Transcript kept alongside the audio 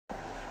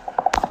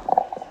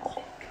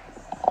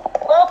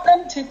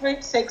to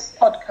Group 6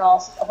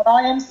 podcast of an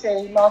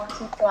IMC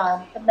marketing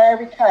plan for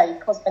Mary Kay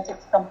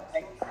Cosmetics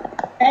Company.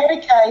 Mary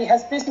Kay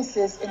has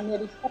businesses in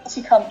nearly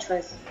 40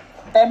 countries.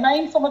 Their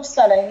main form of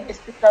selling is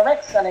through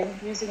direct selling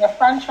using a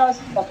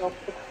franchising model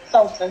for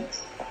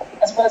consultants,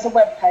 as well as a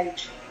web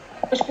page,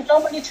 which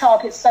predominantly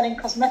targets selling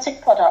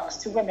cosmetic products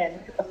to women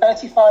who are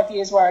 35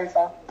 years or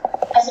over,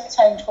 as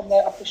obtained from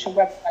their official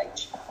web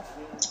page.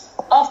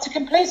 After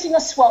completing a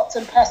SWOT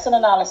and personal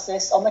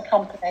analysis on the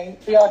company,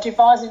 we are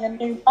devising a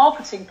new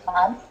marketing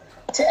plan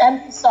to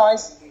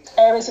emphasise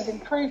areas of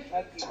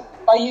improvement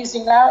by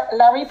using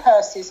Larry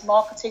Percy's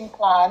marketing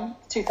plan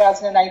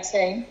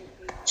 2018,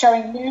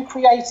 showing new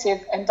creative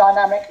and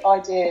dynamic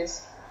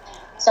ideas.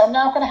 So I'm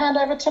now going to hand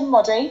over to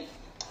Modi,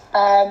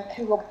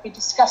 who will be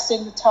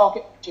discussing the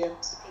target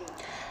audience.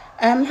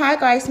 Hi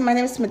guys, my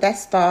name is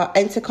Modesta,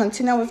 and to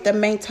continue with the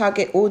main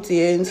target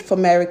audience for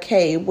Mary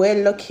Kay,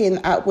 we're looking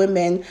at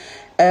women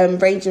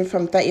ranging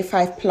from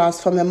 35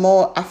 plus from a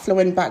more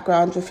affluent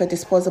background with a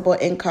disposable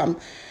income,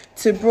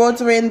 to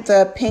broadening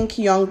the Pink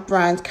Young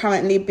brand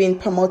currently being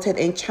promoted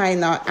in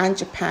China and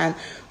Japan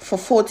for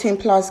 14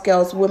 plus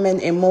girls,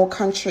 women in more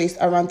countries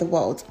around the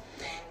world.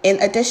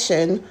 In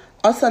addition,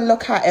 also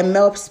look at a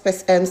male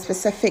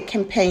specific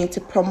campaign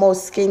to promote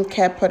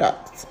skincare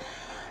products.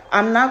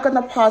 I'm now going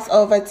to pass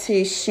over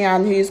to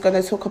Xian, who's going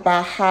to talk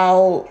about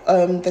how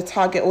the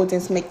target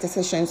audience make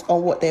decisions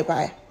on what they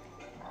buy.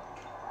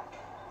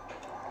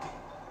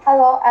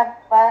 Hello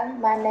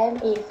everyone, my name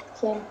is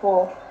Tian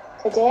Fu.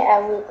 Today I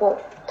will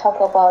talk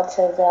about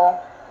the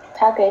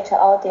target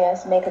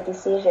audience make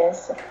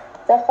decisions.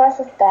 The first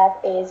step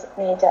is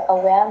need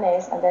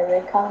awareness and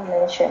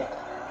recognition,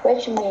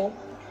 which means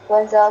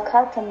when the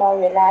customer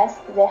realizes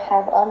they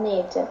have a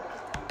need,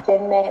 they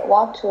may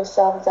want to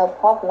solve the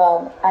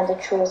problem and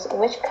choose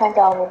which kind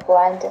of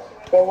brand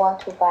they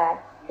want to buy.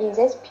 In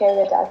this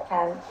period of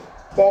time,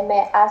 they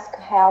may ask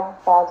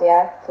help for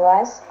their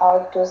price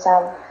or do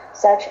some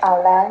search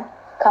online,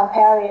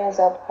 comparing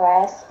the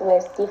price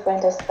with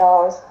different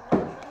stores.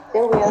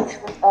 They will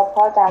choose a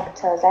product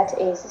that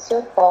is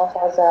suitable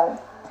for them.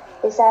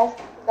 Besides,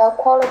 the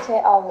quality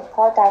of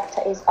product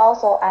is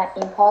also an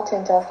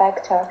important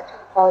factor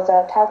for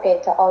the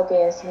target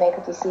audience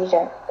make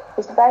decision,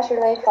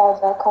 especially for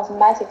the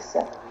cosmetics.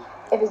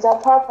 If the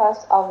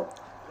purpose of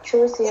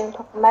choosing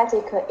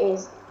cosmetic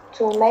is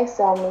to make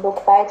them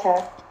look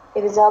better,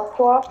 if the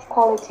poor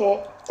quality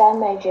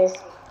damages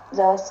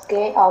the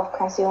skin of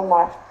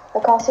consumer, the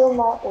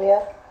consumer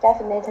will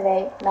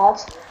definitely not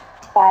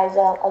buy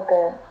them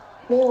again.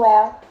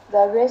 Meanwhile,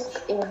 the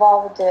risk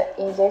involved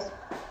in this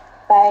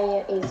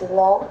buying is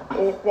low,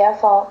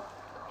 therefore,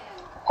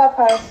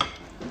 purpose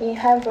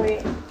inherently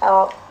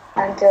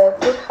and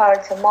good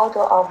heart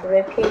model of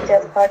repeat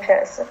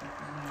purchase.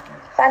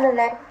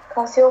 Finally,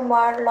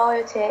 consumer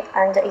loyalty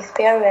and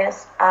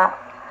experience are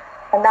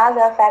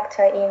another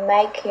factor in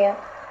making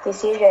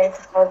decisions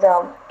for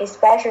them,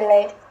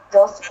 especially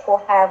those who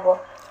have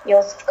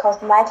used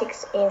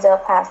cosmetics in the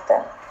past.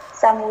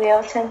 Some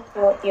will tend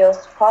to use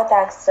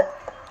products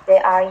they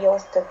are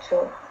used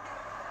to.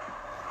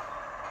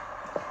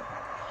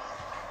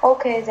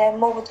 Okay, then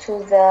move to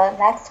the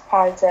next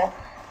part.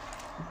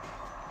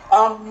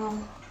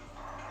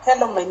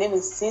 Hello, my name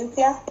is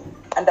Cynthia,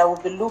 and I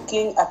will be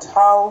looking at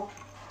how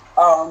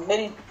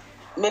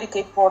Mary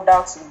Kay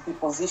products will be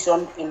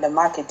positioned in the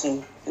market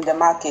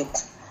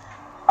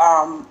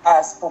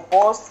as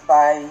proposed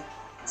by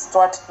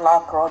Stuart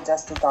Clark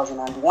Rogers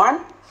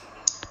 2001.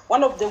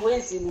 One of the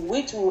ways in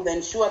which we will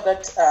ensure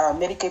that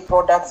Mary Kay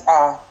products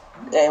are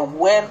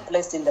well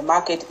placed in the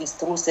market is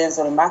through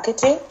sensory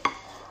marketing,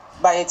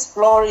 by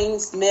exploring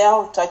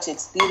smell touch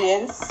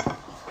experience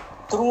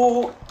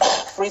through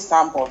free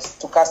samples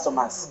to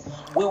customers.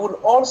 We will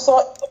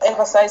also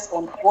emphasize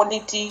on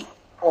quality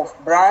of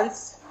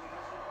brands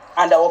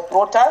and our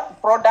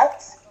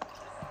products,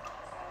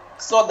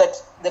 so that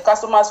the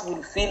customers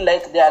will feel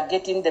like they are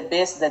getting the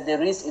best that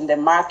there is in the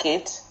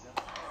market.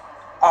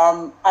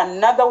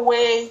 Another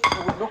way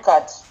we look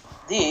at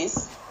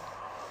this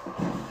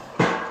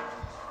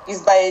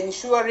is by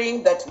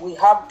ensuring that we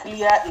have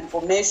clear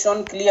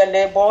information, clear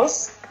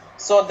labels,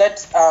 so that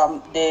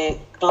the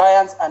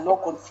clients are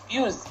not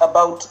confused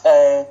about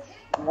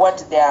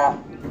what they are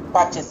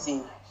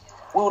purchasing.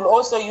 We will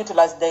also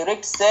utilize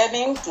direct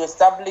selling to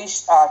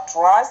establish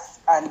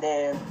trust and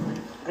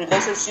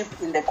relationship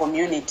in the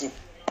community.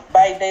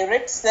 By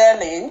direct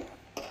selling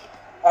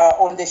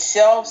on the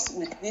shelves,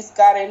 with this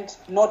current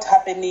not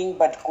happening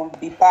but could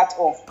be part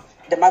of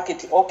the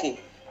market. Okay,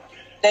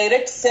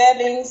 direct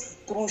selling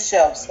through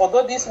shelves.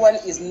 Although this one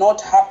is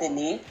not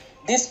happening,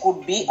 this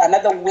could be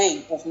another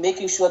way of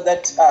making sure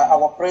that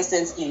our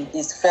presence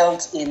is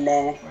felt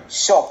in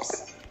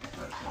shops.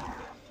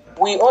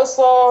 We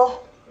also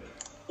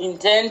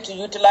intend to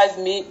utilize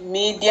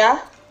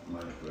media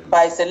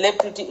by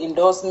celebrity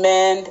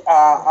endorsement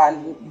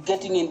and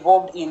getting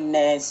involved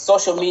in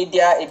social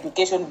media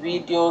education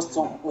videos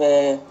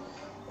to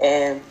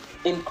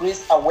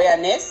increase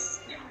awareness.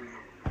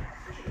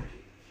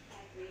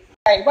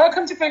 Hey,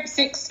 welcome to Group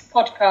 6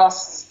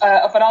 podcasts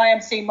of an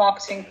IMC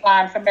marketing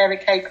plan for Mary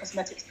Kay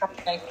Cosmetics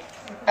Company.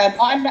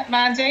 I'm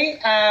Mandy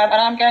and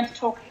I'm going to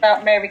talk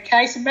about Mary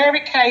Kay. So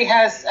Mary Kay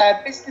has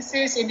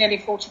businesses in nearly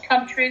 40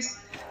 countries.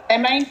 Their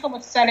main form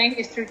of selling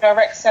is through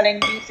direct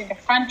selling using a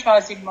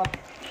franchising model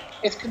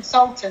with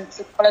consultants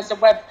as well as a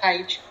web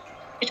page,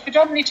 which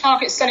predominantly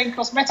targets selling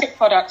cosmetic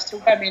products to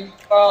women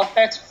who are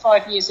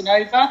 35 years and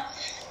over,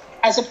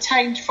 as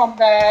obtained from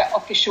their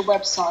official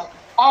website.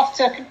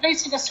 After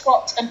completing a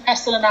SWOT and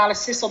PESTEL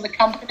analysis on the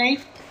company,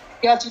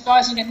 we are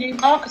devising a new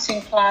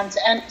marketing plan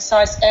to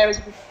emphasise areas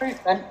of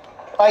improvement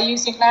by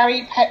using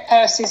Larry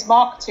Peirce's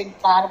marketing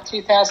plan of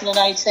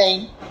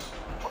 2018,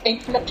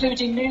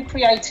 including new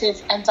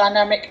creative and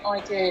dynamic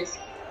ideas.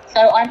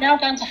 So I'm now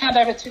going to hand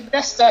over to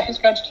Modesta, who's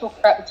going to talk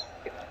about the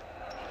topic.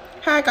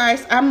 Hi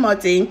guys, I'm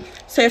Modi.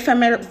 So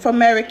for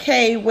Mary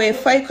Kay, we're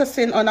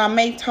focusing on our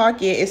main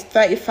target is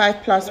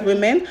 35 plus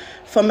women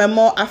from a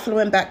more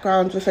affluent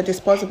background with a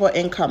disposable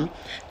income,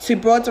 to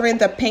broadening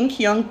the Pink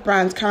Young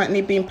brand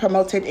currently being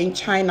promoted in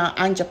China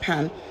and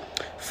Japan,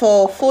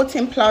 for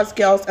 14 plus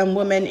girls and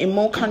women in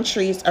more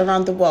countries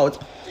around the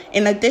world.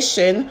 In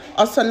addition,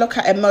 also look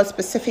at a more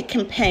specific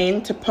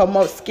campaign to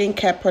promote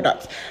skincare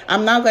products.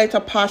 I'm now going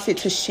to pass it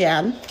to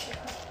Xian.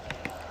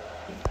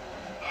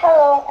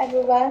 Hello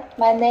everyone,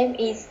 my name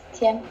is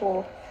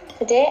Tianpu.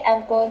 Today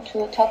I'm going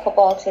to talk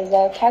about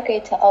the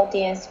target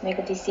audience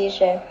make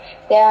decision.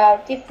 There are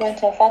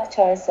different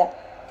factors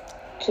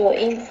to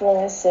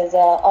influence the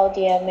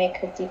audience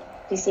make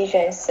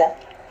decisions,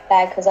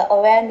 like the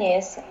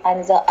awareness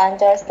and the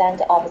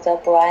understanding of the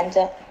brand,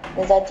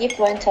 the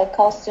different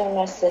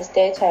customer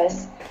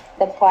status,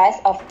 the price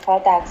of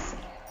products,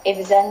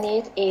 if the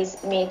need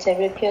is meet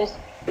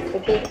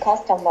repeat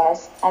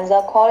customers, and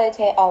the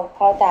quality of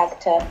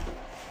product.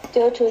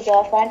 Due to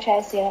the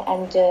franchising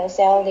and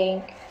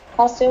selling,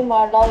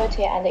 consumer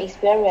loyalty and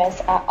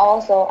experience are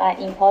also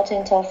an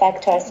important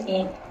factors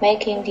in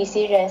making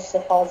decisions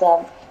for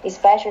them,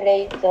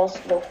 especially those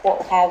who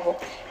have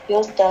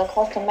used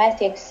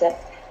cosmetics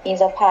in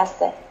the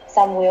past.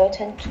 Some will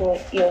tend to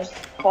use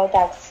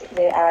products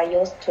they are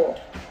used to.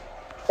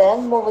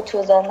 Then move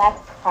to the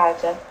next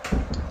part.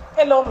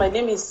 Hello, my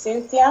name is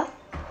Cynthia.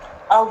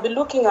 I'll be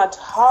looking at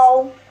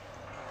how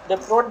the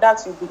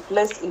products will be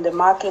placed in the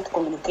market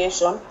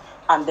communication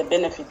and the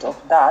benefit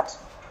of that,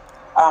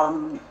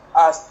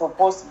 as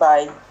proposed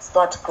by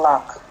Stuart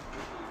Clark.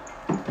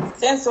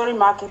 Sensory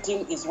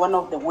marketing is one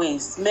of the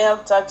ways.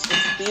 Smell, touch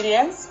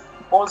experience,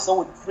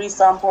 also with free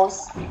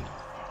samples,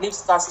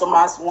 leaves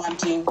customers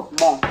wanting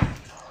more.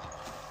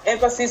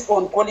 Emphasis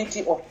on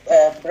quality of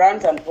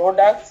brands and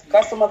products.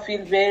 Customers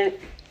feel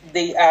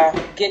they are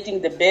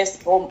getting the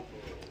best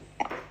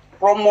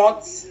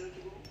promotes.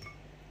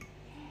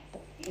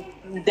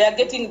 They are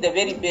getting the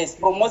very best,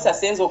 promotes a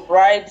sense of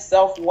pride,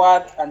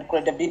 self-worth, and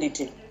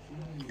credibility.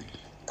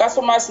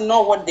 Customers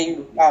know what they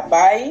are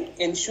buying,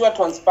 ensure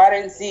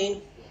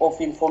transparency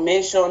of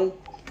information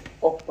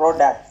of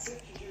products.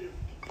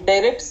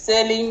 Direct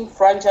selling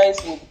franchise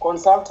with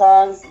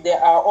consultants.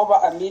 There are over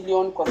 1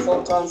 million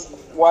consultants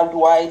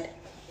worldwide,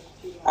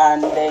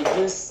 and they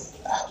use,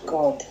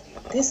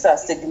 these are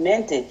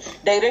segmented.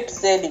 Direct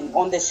selling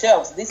on the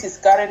shelves. This is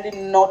currently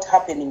not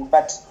happening,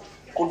 but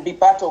could be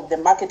part of the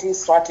marketing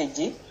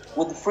strategy,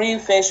 with free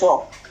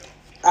facial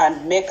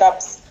and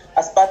makeups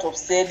as part of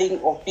selling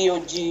or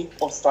POG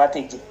of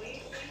strategy.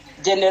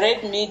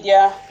 Generate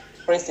media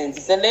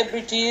presence.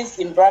 Celebrities,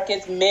 in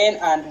brackets, men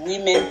and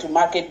women, to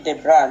market the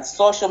brands.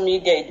 Social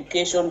media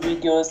education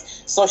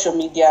videos, social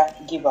media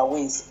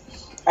giveaways.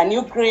 A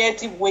new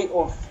creative way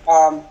of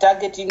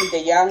targeting the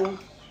young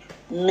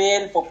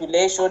male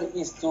population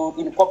is to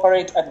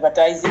incorporate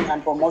advertising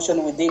and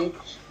promotion within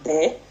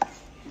the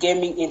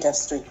gaming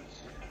industry.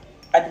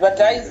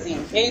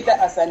 Advertising, either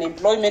as an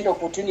employment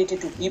opportunity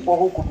to people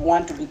who could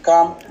want to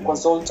become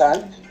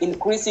consultants,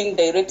 increasing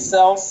direct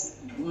sales,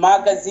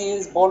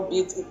 magazines,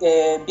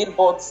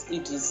 billboards,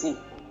 etc.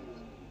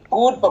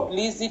 Good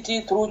publicity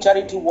through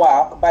charity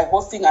work by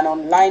hosting an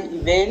online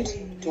event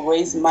to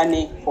raise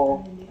money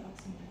for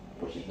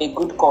a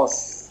good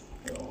cause.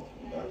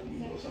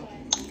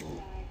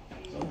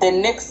 The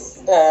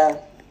next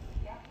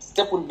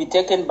step will be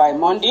taken by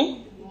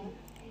Mondi.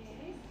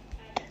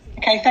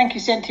 Okay, thank you,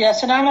 Cynthia.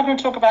 So now I'm going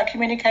to talk about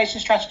communication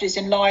strategies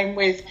in line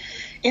with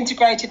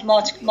integrated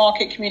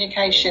market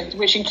communications,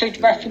 which include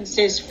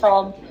references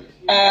from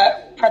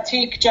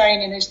Pratik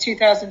Jain in his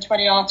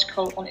 2020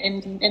 article on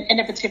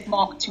innovative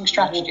marketing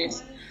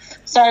strategies.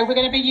 So we're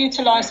going to be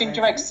utilising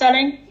direct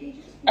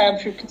selling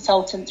through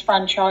consultants,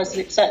 franchises,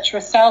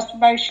 etc., sales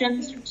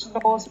promotions through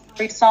stores,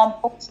 free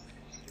samples,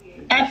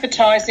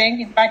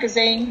 advertising in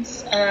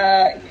magazines,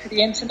 through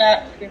the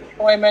internet, through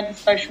employment,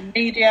 social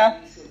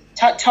media,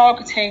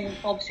 targeting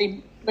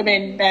obviously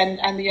women, men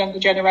and the younger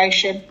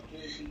generation.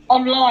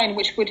 Online,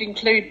 which would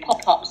include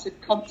pop-ups with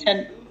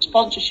content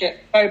sponsorship,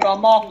 mobile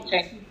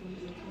marketing,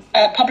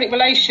 public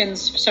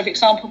relations, so for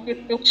example,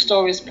 good build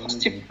stories,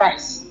 positive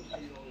press,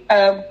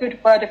 good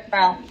word of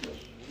mouth.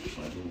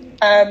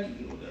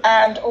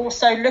 and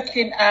also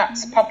looking at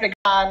public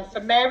plan for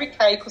Mary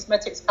Kay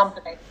Cosmetics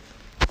Company.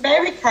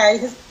 Mary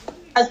Kay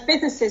has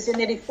businesses in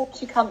nearly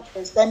 40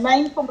 countries. Their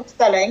main form of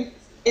selling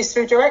is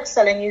through direct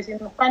selling using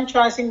the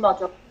franchising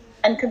model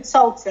and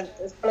consultants,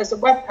 as well as a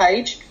web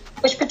page,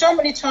 which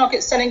predominantly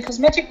targets selling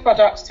cosmetic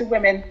products to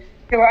women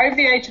who are over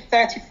the age of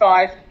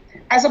 35,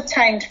 as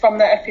obtained from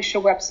their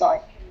official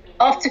website.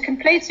 After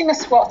completing a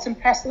SWOT and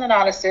personal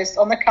analysis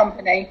on the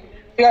company,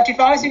 we are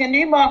devising a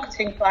new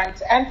marketing plan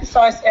to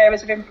emphasise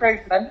areas of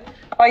improvement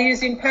by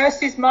using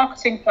Percy's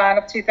marketing plan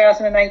of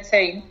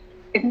 2018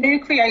 with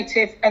new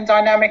creative and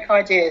dynamic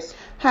ideas.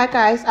 Hi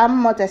guys,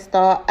 I'm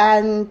Modesta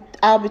and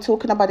I'll be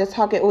talking about the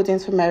target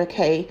audience for Mary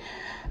Kay.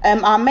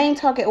 Our main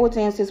target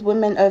audience is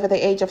women over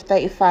the age of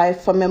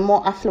 35 from a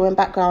more affluent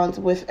background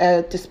with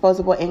a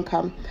disposable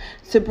income.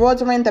 To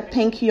broaden the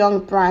Pink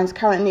Young brands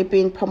currently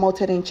being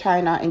promoted in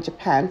China and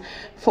Japan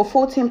for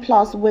 14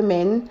 plus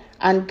women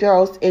and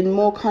girls in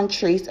more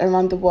countries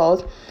around the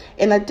world.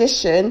 In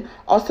addition,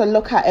 also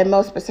look at a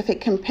more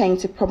specific campaign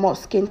to promote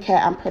skincare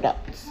and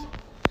products.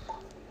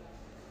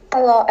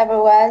 Hello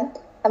everyone,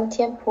 I'm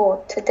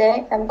Tianpu.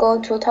 Today I'm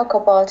going to talk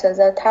about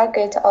the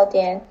target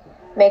audience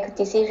make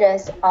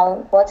decisions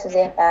on what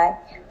they buy.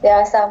 There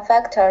are some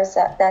factors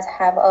that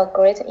have a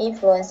great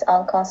influence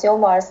on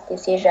consumers'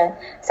 decision,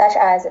 such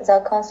as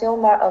the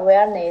consumer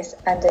awareness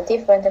and the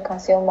different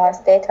consumer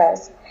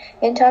status.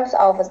 In terms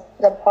of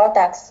the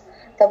products,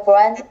 the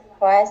brand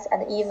price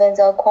and even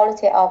the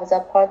quality of the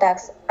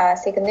products are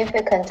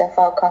significant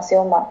for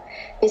consumer.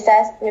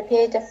 Besides,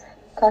 repeat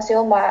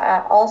consumer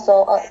are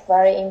also a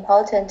very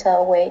important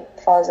way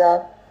for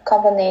the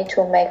company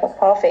to make a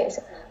profit.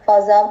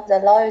 For them,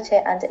 the loyalty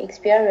and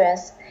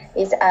experience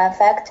is a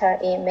factor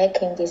in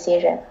making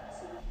decisions.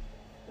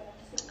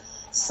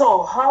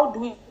 So how do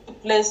we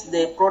place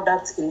the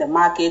products in the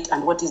market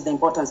and what is the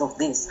importance of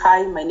this?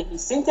 Hi, my name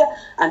is Cynthia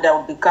and I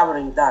will be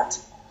covering that.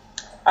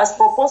 As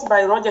proposed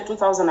by Roger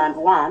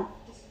 2001,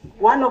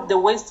 one of the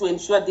ways to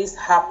ensure this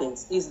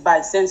happens is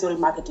by sensory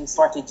marketing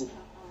strategy,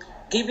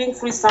 giving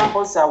free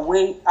samples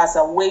as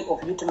a way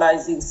of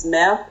utilizing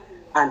smell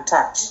and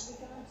touch.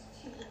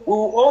 We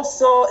will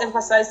also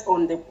emphasize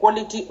on the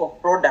quality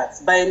of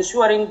products by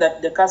ensuring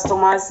that the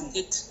customers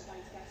get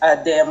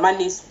their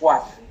money's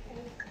worth.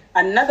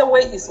 Another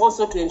way is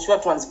also to ensure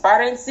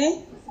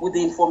transparency with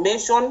the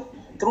information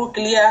through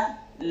clear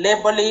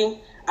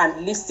labeling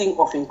and listing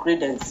of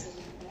ingredients.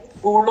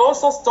 We will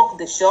also stock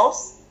the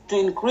shelves to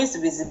increase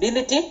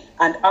visibility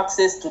and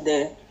access to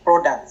the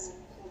products.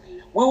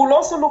 We will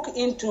also look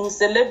into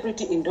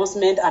celebrity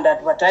endorsement and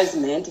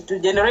advertisement to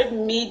generate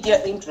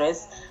media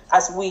interest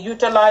as we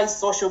utilize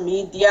social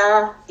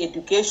media,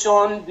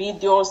 education,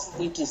 videos,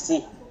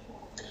 etc.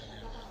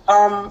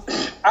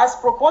 As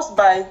proposed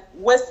by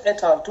West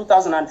et al.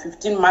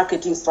 2015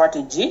 marketing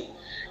strategy,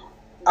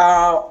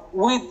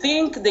 we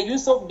think the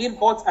use of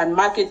billboards and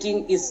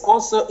marketing is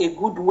also a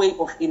good way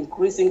of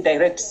increasing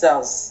direct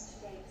sales.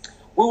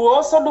 We will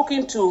also look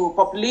into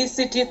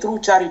publicity through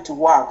charity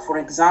work, for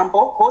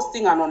example,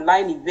 hosting an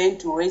online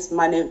event to raise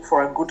money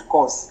for a good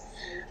cause.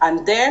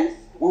 And then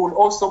we will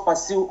also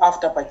pursue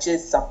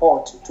after-purchase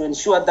support to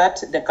ensure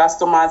that the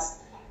customers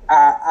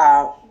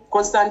are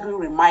constantly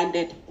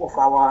reminded of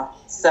our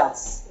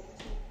sales.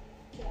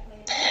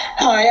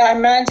 Hi,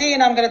 I'm Mandy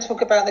and I'm going to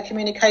talk about the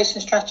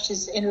communication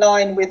strategies in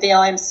line with the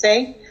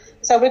IMC.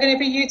 So we're going to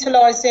be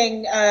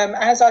utilising,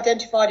 as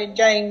identified in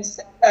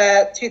Jane's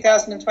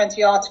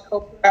 2020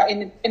 article about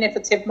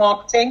innovative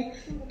marketing,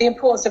 the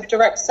importance of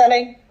direct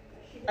selling,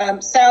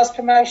 sales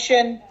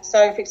promotion,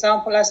 so for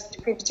example, as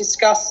previously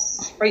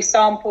discussed, free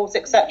samples,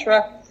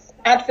 etc.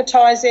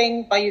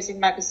 Advertising by using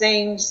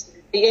magazines,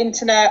 the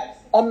internet,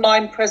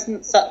 online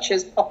presence such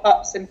as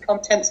pop-ups and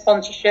content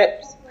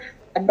sponsorships,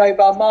 and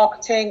mobile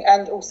marketing,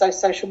 and also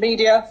social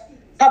media.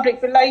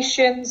 Public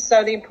relations,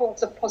 so the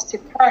importance of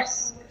positive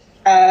press,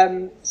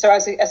 so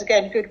as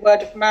again, good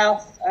word of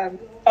mouth,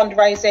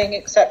 fundraising,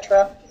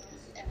 etc.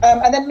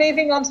 And then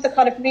moving on to the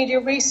kind of media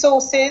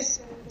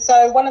resources.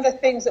 So one of the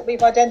things that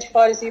we've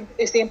identified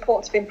is the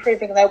importance of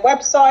improving their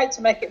website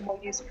to make it more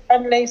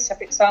user-friendly. So,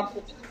 for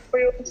example,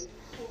 tutorials,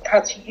 how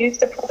to use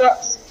the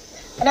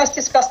products. And as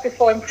discussed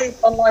before,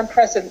 improve online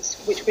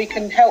presence, which we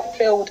can help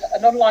build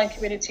an online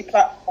community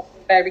platform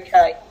for Mary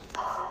Kay.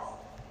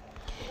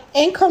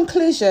 In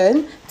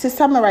conclusion, to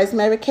summarize,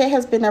 Mary Kay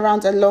has been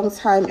around a long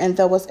time and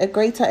there was a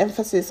greater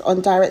emphasis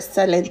on direct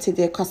selling to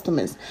their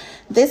customers.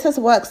 This has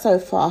worked so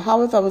far.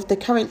 However, with the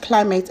current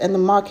climate and the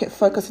market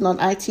focusing on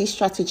IT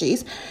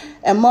strategies,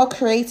 a more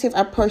creative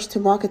approach to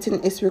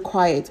marketing is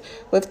required.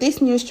 With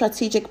this new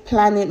strategic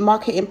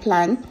marketing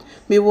plan,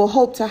 we will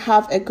hope to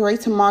have a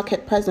greater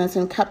market presence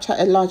and capture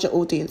a larger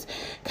audience,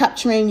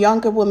 capturing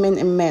younger women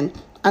and men.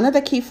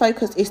 Another key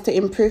focus is to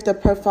improve the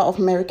profile of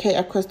Mary Kay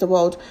across the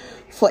world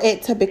for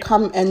it to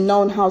become a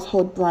known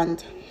household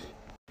brand.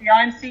 The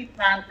IMC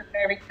plan for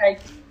Mary Kay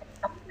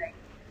Company.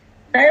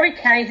 Mary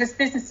Kay has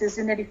businesses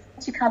in nearly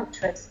 40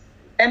 countries.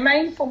 Their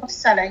main form of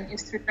selling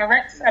is through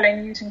direct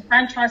selling using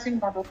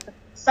franchising models for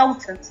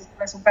consultants as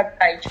well as a web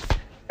page,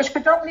 which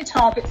predominantly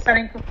targets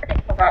selling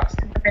cosmetic products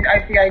to women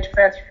over the age of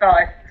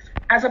 35,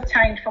 as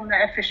obtained from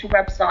their official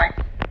website.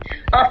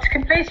 After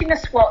completing a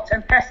SWOT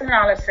and PES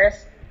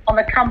analysis on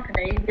the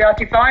company, we are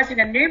devising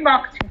a new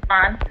marketing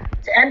plan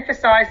to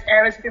emphasise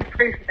areas of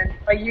improvement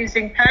by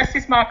using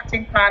PES's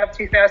marketing plan of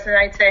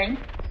 2018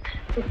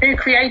 with new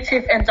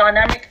creative and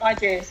dynamic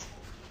ideas.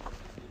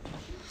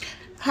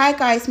 Hi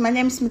guys, my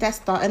name is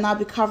Modesta and I'll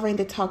be covering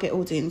the target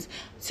audience.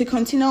 To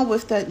continue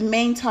with the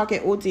main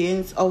target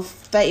audience of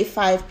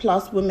 35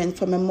 plus women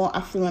from a more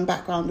affluent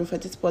background with a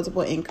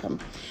disposable income.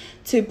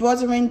 To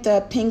broaden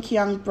the Pink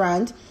Young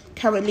brand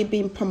currently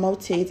being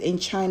promoted in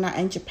China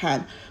and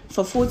Japan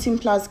for 14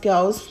 plus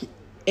girls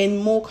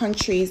in more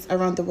countries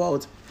around the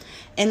world.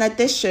 In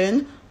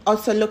addition,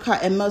 also look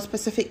at a more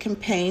specific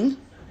campaign.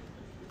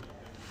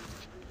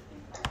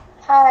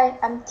 Hi,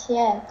 I'm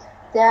Tian.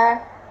 There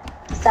are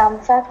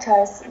some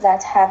factors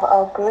that have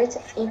a great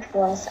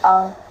influence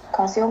on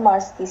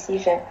consumers'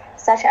 decision,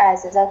 such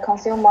as the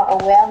consumer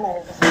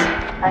awareness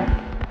and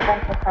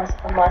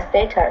consumer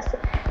status.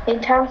 In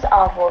terms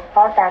of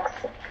products,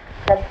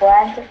 the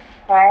brand,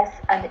 price,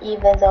 and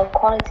even the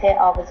quality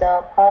of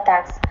the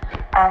products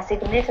are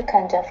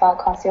significant for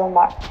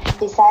consumers.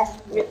 Besides,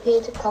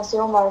 repeat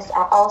consumers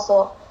are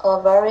also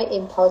a very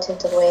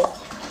important way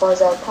for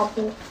the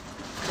company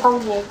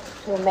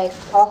to make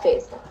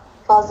profits.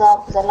 For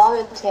them, the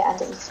loyalty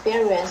and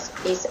experience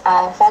is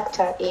a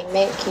factor in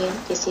making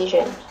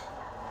decisions.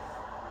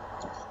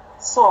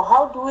 So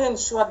how do we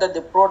ensure that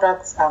the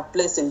products are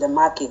placed in the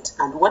market,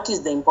 and what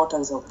is the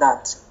importance of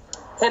that?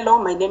 Hello,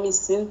 my name is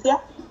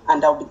Cynthia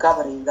and I'll be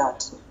covering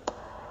that.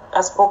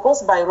 As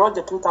proposed by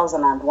Roger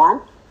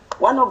 2001,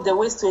 one of the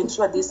ways to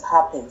ensure this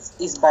happens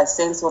is by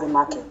sensory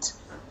market.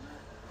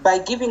 By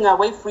giving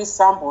away free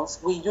samples,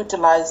 we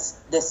utilize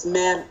the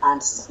smell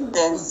and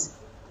sense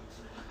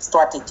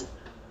strategy.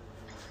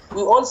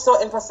 We also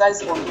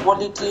emphasize on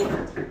quality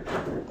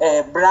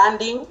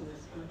branding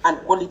and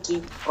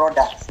quality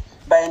products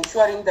by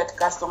ensuring that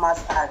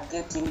customers are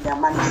getting their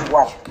money's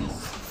worth.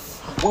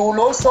 We will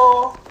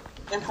also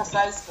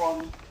emphasize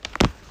on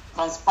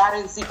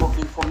transparency of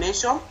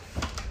information,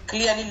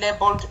 clearly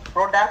labeled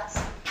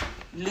products,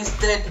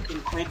 listed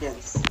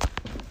ingredients.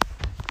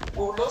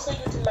 We will also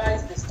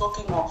utilize the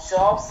stocking of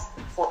shelves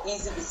for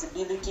easy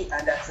visibility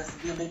and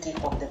accessibility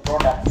of the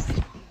products.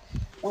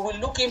 We will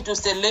look into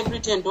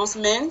celebrity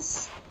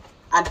endorsements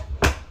and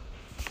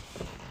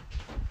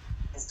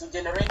to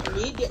generate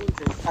media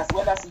interest, as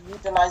well as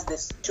utilize the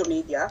social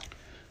media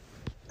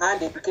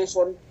and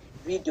education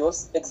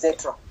videos,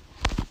 etc.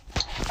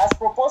 As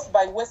proposed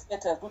by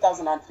Westgate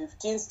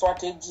 2015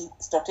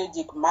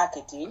 strategic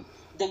marketing,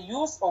 the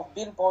use of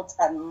billboards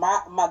and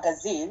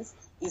magazines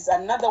is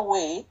another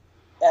way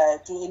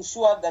to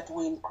ensure that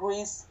we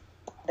increase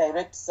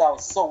direct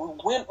sales. So we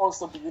will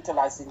also be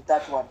utilizing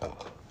that one.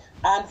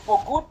 And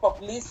for good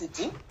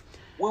publicity,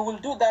 we will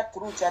do that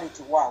through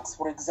charity works.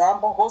 For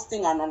example,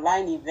 hosting an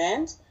online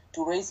event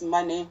to raise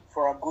money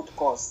for a good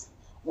cause.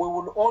 We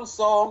will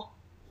also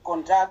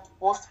conduct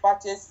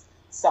post-purchase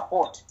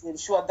support to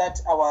ensure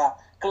that our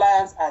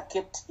clients are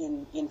kept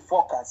in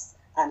focus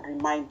and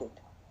reminded.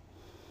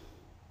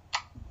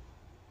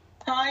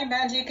 Hi,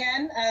 Mandy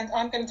again, and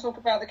I'm going to talk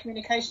about the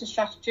communication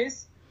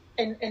strategies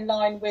in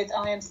line with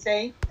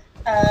IMC,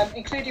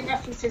 including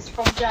references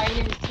from Jane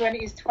in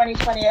his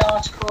 2020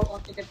 article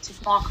on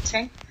innovative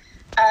marketing.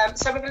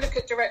 So we're going to look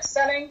at direct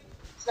selling,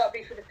 so that'll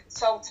be for the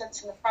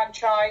consultants and the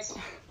franchise,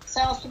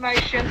 sales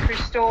promotion through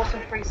stores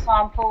and free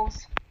samples,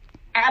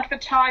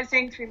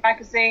 advertising through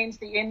magazines,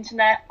 the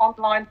internet,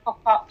 online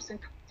pop-ups and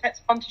content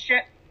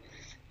sponsorship,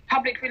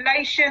 public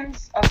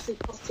relations, obviously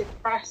positive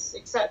press,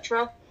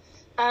 etc.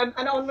 And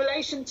on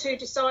relation to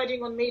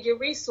deciding on media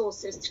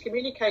resources to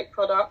communicate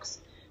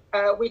products,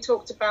 we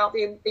talked about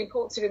the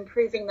importance of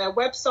improving their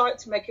website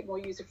to make it more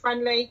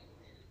user-friendly.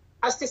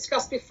 As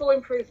discussed before,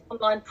 improve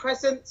online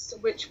presence,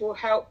 which will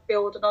help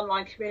build an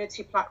online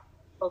community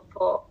platform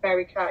for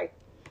Mary Kay.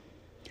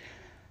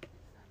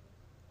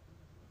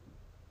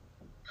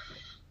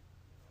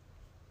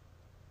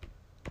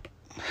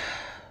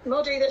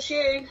 Modi, that's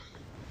you.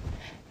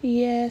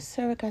 Yeah,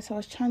 sorry guys, I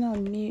was trying to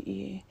unmute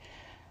you.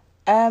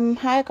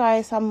 Hi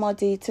guys, I'm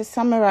Modi. To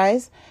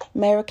summarize,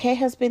 Mary Kay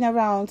has been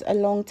around a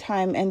long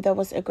time and there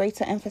was a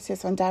greater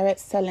emphasis on direct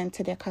selling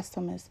to their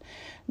customers.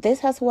 This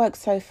has worked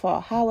so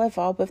far.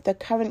 However, with the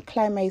current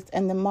climate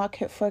and the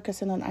market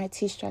focusing on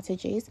IT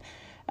strategies,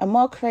 a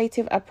more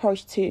creative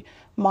approach to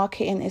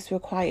marketing is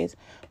required.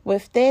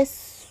 With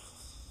this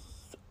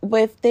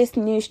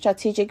new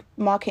strategic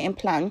marketing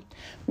plan,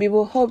 we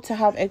will hope to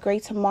have a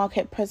greater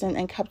market presence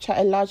and capture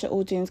a larger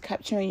audience,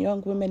 capturing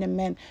young women and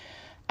men.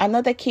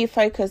 Another key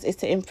focus is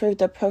to improve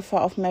the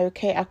profile of Mary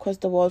Kay across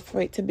the world for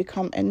it to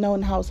become a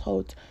known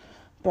household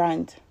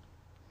brand.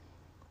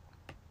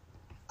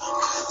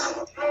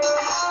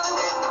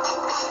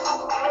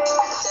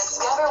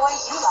 Discover what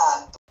you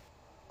love.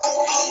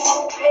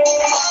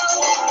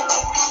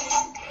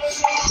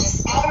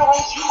 Discover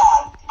what you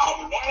love at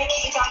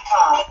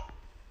MaryKay.com.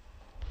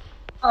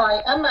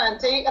 Hi, I'm Mandy.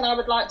 Mandy, and I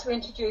would like to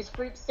introduce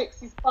Group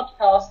 6's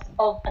podcast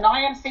of an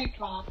IMC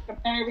plan from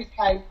Mary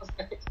Kay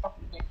Cosmetics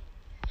Company.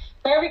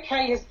 Mary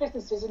Kay has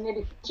businesses in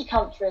nearly 50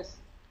 countries,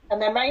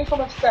 and their main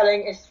form of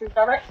selling is through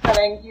direct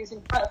selling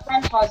using a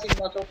franchising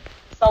model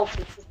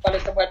consultants as well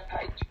as a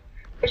webpage,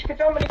 which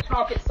predominantly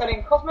targets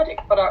selling cosmetic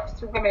products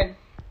to women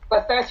who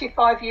are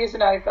 35 years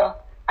and over,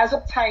 as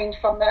obtained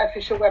from their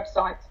official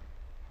website.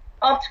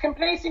 After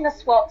completing a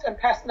SWOT and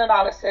personal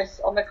analysis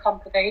on the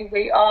company,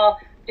 we are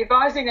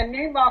devising a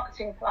new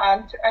marketing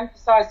plan to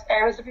emphasise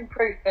areas of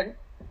improvement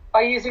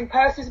by using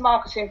Percy's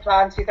Marketing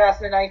Plan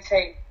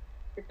 2018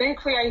 with new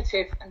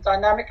creative and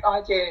dynamic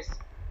ideas.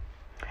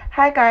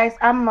 Hi guys,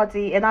 I'm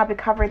Modi and I'll be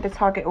covering the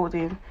target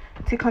audience.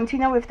 To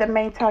continue with the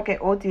main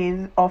target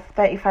audience of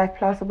 35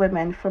 plus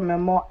women from a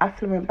more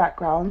affluent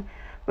background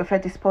with a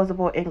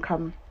disposable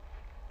income.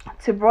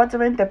 To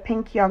broaden the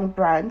Pink Young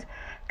brand,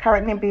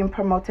 currently being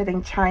promoted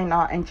in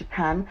China and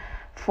Japan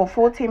for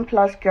 14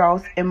 plus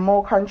girls in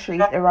more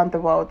countries around the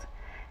world.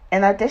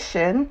 In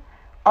addition,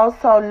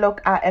 also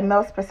look at a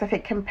male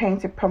specific campaign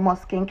to promote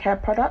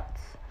skincare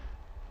products.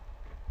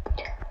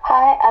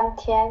 Hi, I'm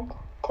Tian.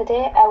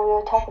 Today I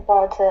will talk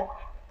about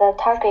the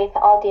target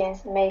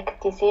audience make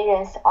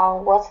decisions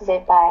on what they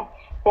buy.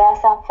 There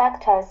are some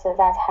factors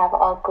that have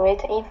a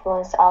great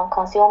influence on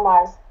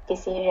consumers'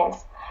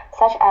 decisions,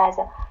 such as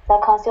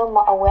the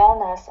consumer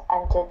awareness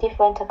and the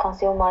different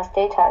consumer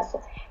status.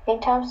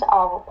 In terms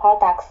of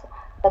products,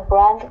 the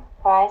brand,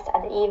 price,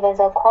 and even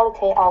the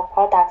quality of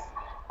products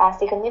are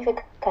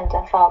significant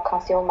for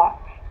consumer.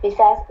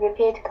 Besides,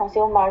 repeat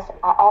consumers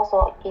are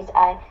also is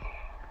a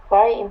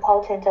very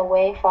important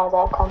way for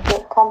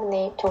the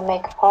company to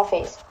make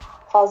profits.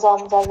 For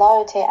them, the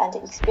loyalty and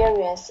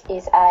experience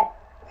is a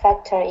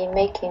factor in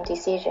making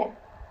decisions.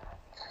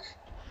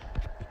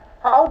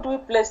 How do we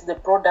place the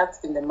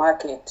products in the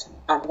market,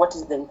 and what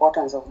is the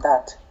importance of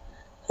that?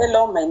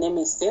 Hello, my name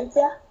is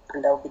Cynthia,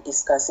 and I'll be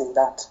discussing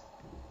that.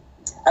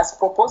 As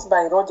proposed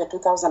by Roger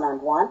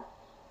 2001,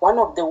 one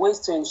of the ways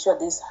to ensure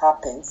this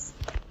happens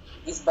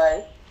is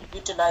by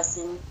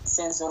utilizing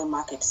sensory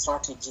market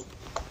strategy.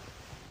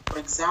 For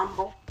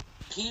example,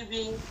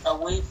 giving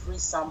away free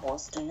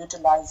samples to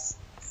utilize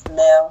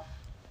smell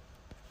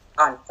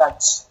and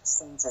touch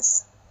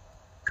senses.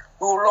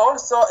 We will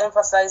also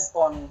emphasize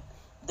on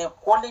the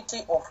quality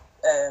of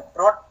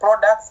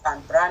products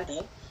and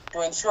branding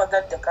to ensure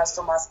that the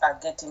customers are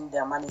getting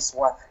their money's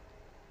worth.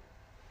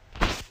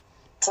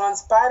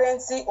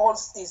 Transparency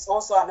is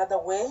also another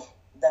way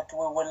that we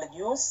will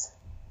use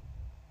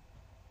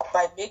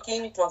by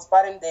making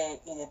transparent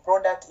the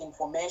product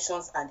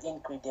information and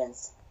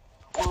ingredients.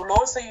 We will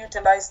also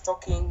utilize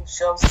stocking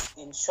shelves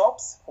in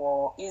shops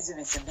for easy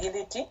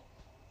visibility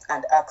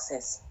and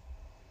access.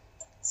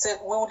 So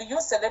we will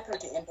use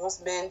celebrity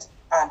endorsement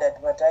and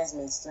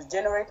advertisements to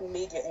generate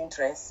media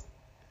interest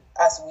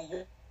as we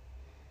use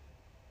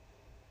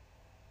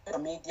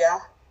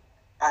media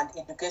and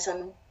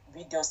education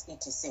videos,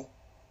 etc.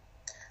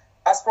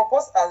 As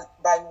proposed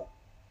by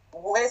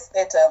West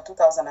et al.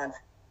 2000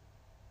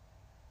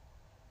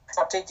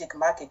 strategic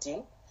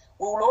marketing,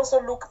 we will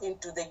also look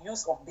into the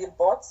use of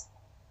billboards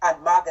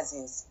and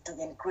magazines to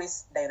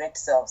increase direct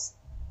sales.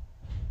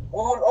 We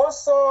will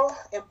also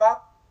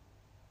embark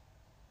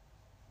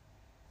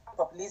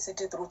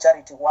publicity through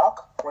charity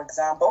work, for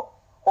example,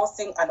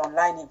 hosting an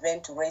online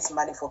event to raise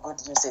money for good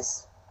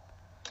uses.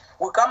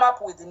 We'll come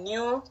up with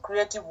new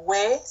creative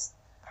ways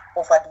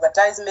of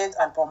advertisement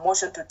and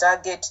promotion to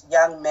target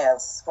young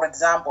males, for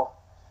example,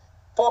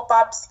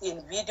 pop-ups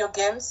in video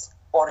games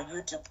or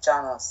YouTube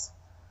channels.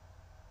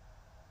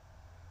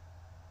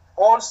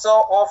 Also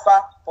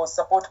offer for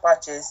support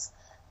purchase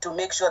to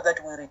make sure that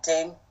we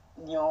retain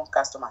new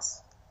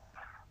customers.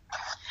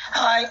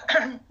 Hi,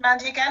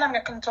 Mandy again. I'm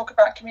going to talk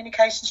about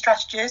communication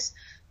strategies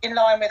in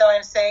line with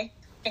IMC,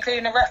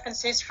 including the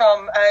references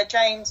from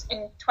Jane's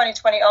in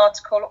 2020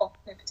 article of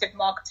innovative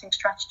marketing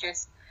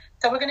strategies.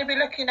 So we're going to be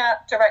looking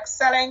at direct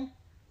selling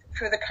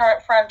through the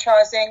current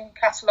franchising,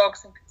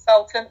 catalogues and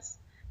consultants,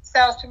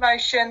 sales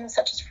promotions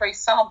such as free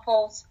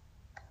samples,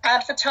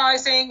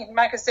 advertising in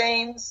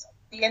magazines,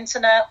 the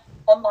internet,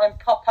 online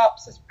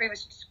pop-ups as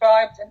previously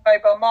described, and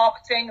mobile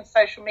marketing and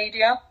social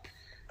media,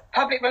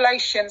 public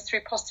relations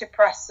through positive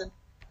press and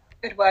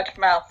good word of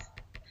mouth.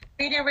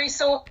 Media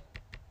resource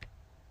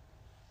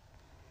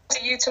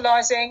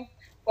utilising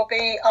will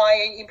be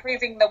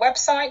improving the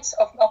website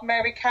of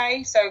Mary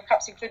Kay, so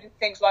perhaps including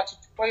things like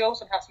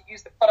tutorials on how to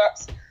use the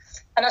products.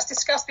 And as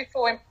discussed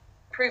before,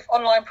 improve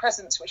online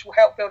presence, which will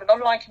help build an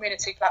online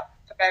community platform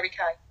for Mary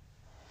Kay.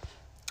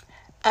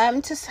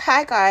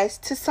 Hi guys,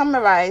 to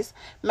summarize,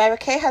 Mary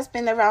Kay has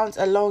been around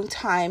a long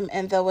time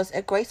and there was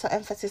a greater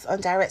emphasis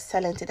on direct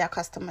selling to their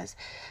customers.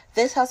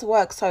 This has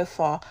worked so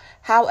far.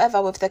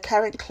 However, with the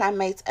current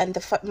climate and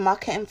the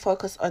marketing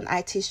focus on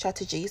IT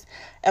strategies,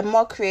 a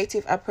more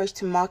creative approach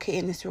to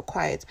marketing is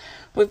required.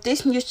 With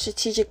this new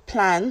strategic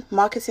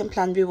marketing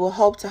plan, we will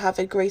hope to have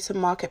a greater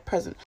market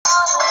presence.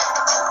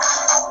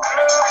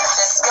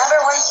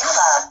 Discover what you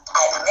love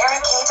at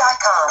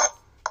MaryKay.com.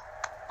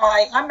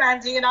 Hi, I'm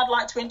Mandy, and I'd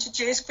like to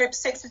introduce Group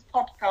 6's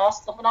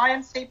podcast of an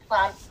IMC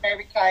plan for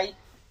Mary Kay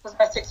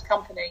Cosmetics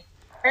Company.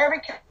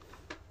 Mary Kay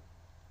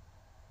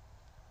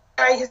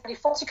has nearly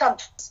 40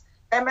 countries.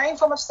 Their main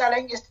form of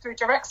selling is through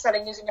direct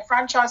selling using a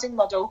franchising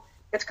model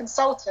with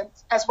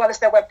consultants as well as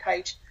their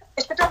webpage.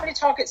 It's predominantly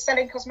targets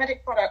selling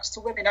cosmetic products to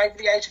women over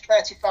the age of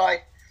 35,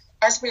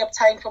 as we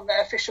obtain from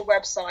their official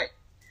website.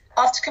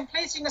 After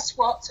completing a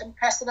SWOT and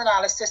personal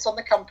analysis on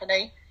the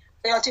company,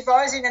 we are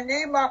devising a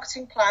new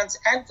marketing plan to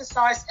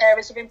emphasise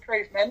areas of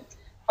improvement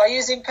by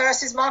using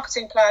Percy's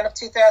marketing plan of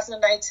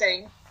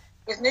 2018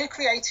 with new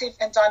creative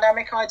and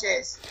dynamic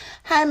ideas.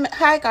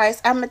 Hi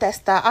guys, I'm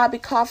Modesta.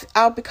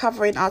 I'll be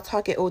covering our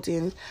target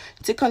audience.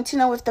 To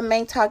continue with the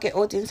main target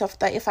audience of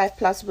 35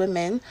 plus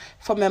women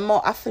from a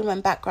more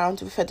affluent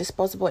background with a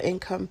disposable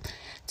income.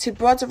 To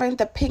broadening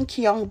the Pink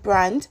Young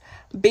brand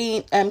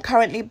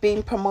currently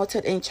being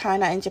promoted in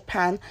China and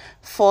Japan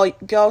for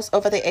girls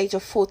over the age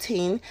of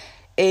 14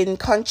 in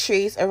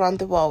countries around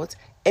the world.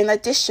 In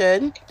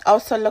addition,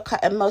 also look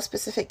at a more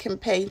specific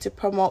campaign to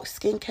promote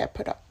skincare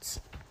products.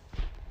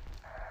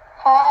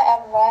 Hi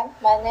everyone,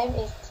 my name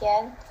is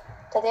Tian.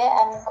 Today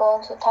I'm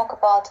going to talk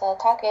about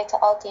target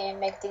audience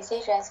make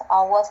decisions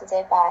on what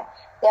they buy.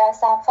 There are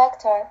some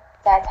factors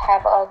that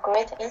have a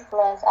great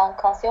influence on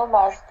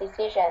consumers'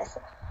 decisions,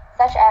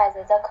 such as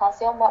the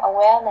consumer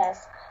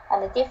awareness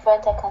and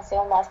different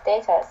consumer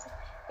status.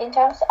 In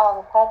terms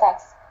of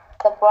products,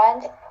 the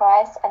brand,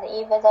 price, and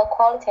even the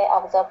quality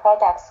of the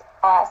products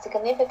are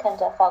significant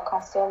for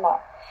consumer.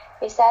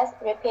 Besides,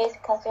 repeat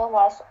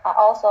consumers are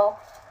also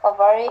a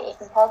very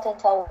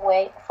important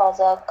way for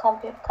the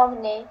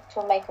company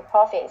to make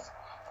profits.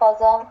 For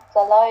them, the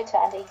loyalty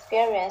and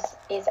experience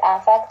is a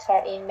factor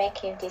in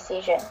making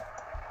decisions.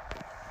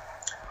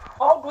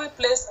 How do we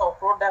place our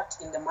product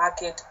in the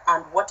market,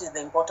 and what is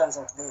the importance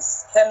of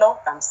this? Hello,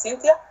 I'm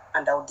Cynthia,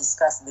 and I will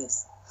discuss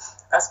this.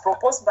 As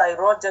proposed by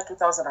Roger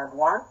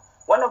 2001,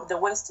 one of the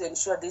ways to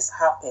ensure this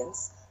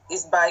happens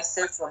is by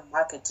sensual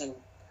marketing.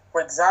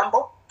 For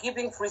example,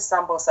 giving free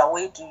samples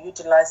away to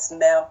utilize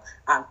smell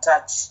and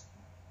touch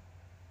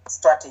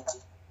strategy.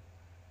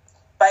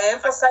 By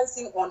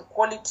emphasizing on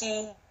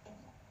quality,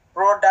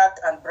 product,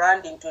 and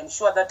branding to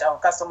ensure that our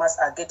customers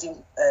are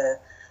getting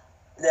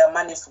their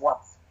money's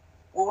worth.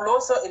 We will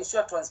also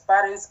ensure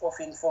transparency of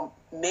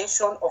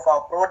information of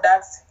our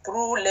products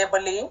through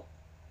labeling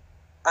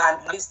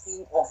and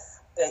listing of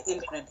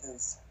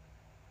ingredients.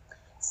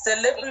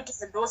 Celebrity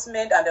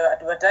endorsement and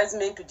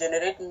advertisement to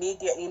generate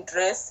media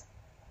interest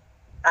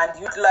and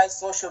utilize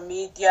social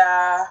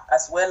media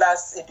as well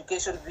as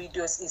education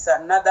videos is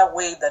another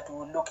way that we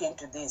will look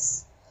into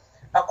this.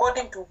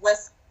 According to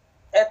West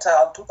et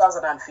al.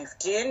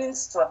 2015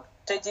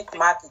 strategic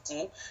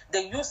marketing,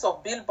 the use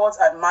of billboards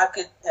and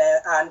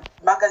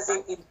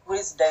magazine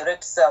increased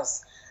direct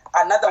sales,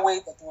 another way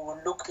that we will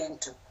look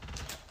into.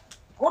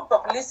 Good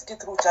publicity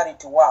through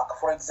charity work,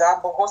 for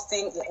example,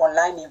 hosting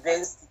online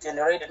events to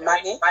generate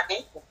money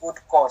for good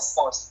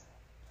cause.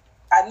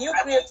 A new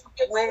creative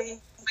way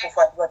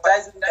of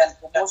advertising and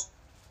promotion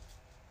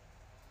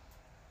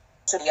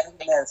to young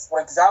males, for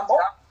example,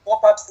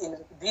 pop-ups in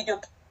video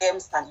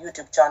games and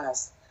YouTube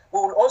channels.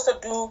 We will also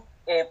do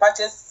a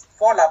purchase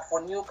follow-up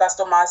for new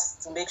customers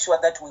to make sure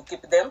that we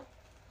keep them,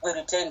 we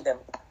retain them.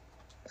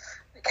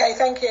 Okay,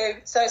 thank you.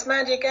 So it's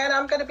Mandy again.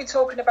 I'm going to be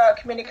talking about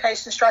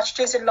communication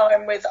strategies in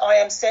line with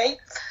IMC,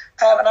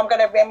 and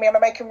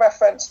I'm making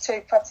reference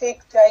to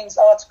Pratik Jain's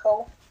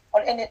article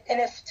on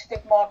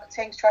Innovative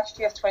Marketing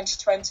Strategy of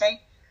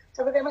 2020.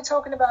 So we're going to be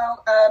talking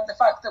about the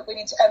fact that we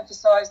need to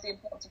emphasise the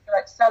importance of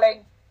direct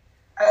selling,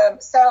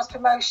 sales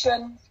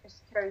promotion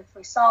through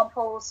free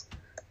samples,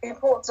 the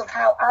importance of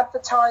how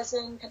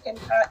advertising can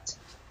impact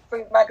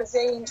through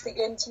magazines, the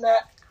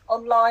internet,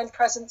 online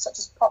presence such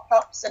as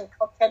pop-ups and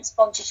content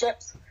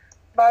sponsorships,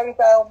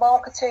 mobile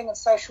marketing and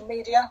social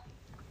media,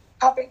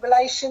 public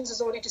relations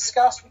as already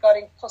discussed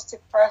regarding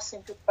positive press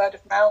and good word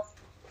of mouth.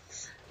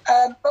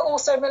 But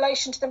also in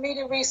relation to the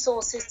media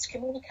resources to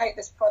communicate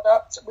this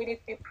product, we need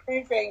to be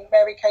improving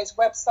Mary Kay's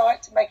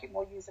website to make it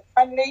more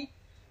user-friendly,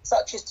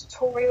 such as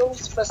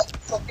tutorials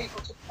for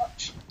people to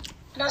watch.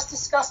 And as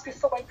discussed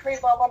before,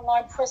 improve our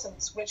online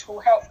presence, which will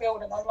help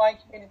build an online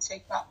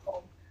community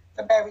platform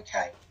for Mary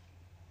Kay.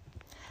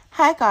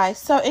 Hi guys,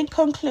 so in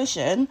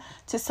conclusion,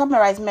 to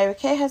summarize, Mary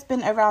Kay has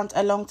been around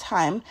a long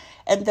time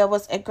and there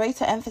was a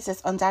greater emphasis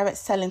on direct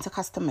selling to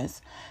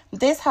customers.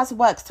 This has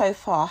worked so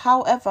far.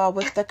 However,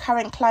 with the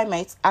current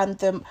climate and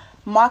the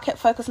market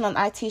focusing on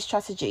IT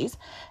strategies,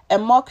 a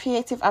more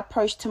creative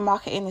approach to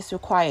marketing is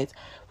required.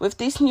 With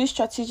this new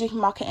strategic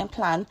marketing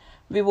plan,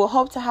 we will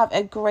hope to have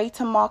a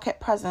greater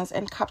market presence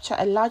and capture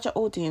a larger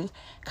audience,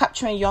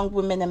 capturing young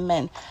women and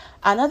men.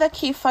 Another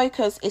key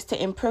focus is to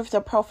improve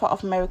the profile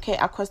of Mary Kay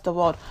across the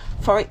world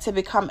for it to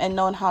become a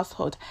known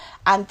household.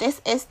 And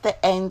this is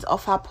the end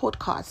of our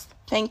podcast.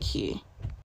 Thank you.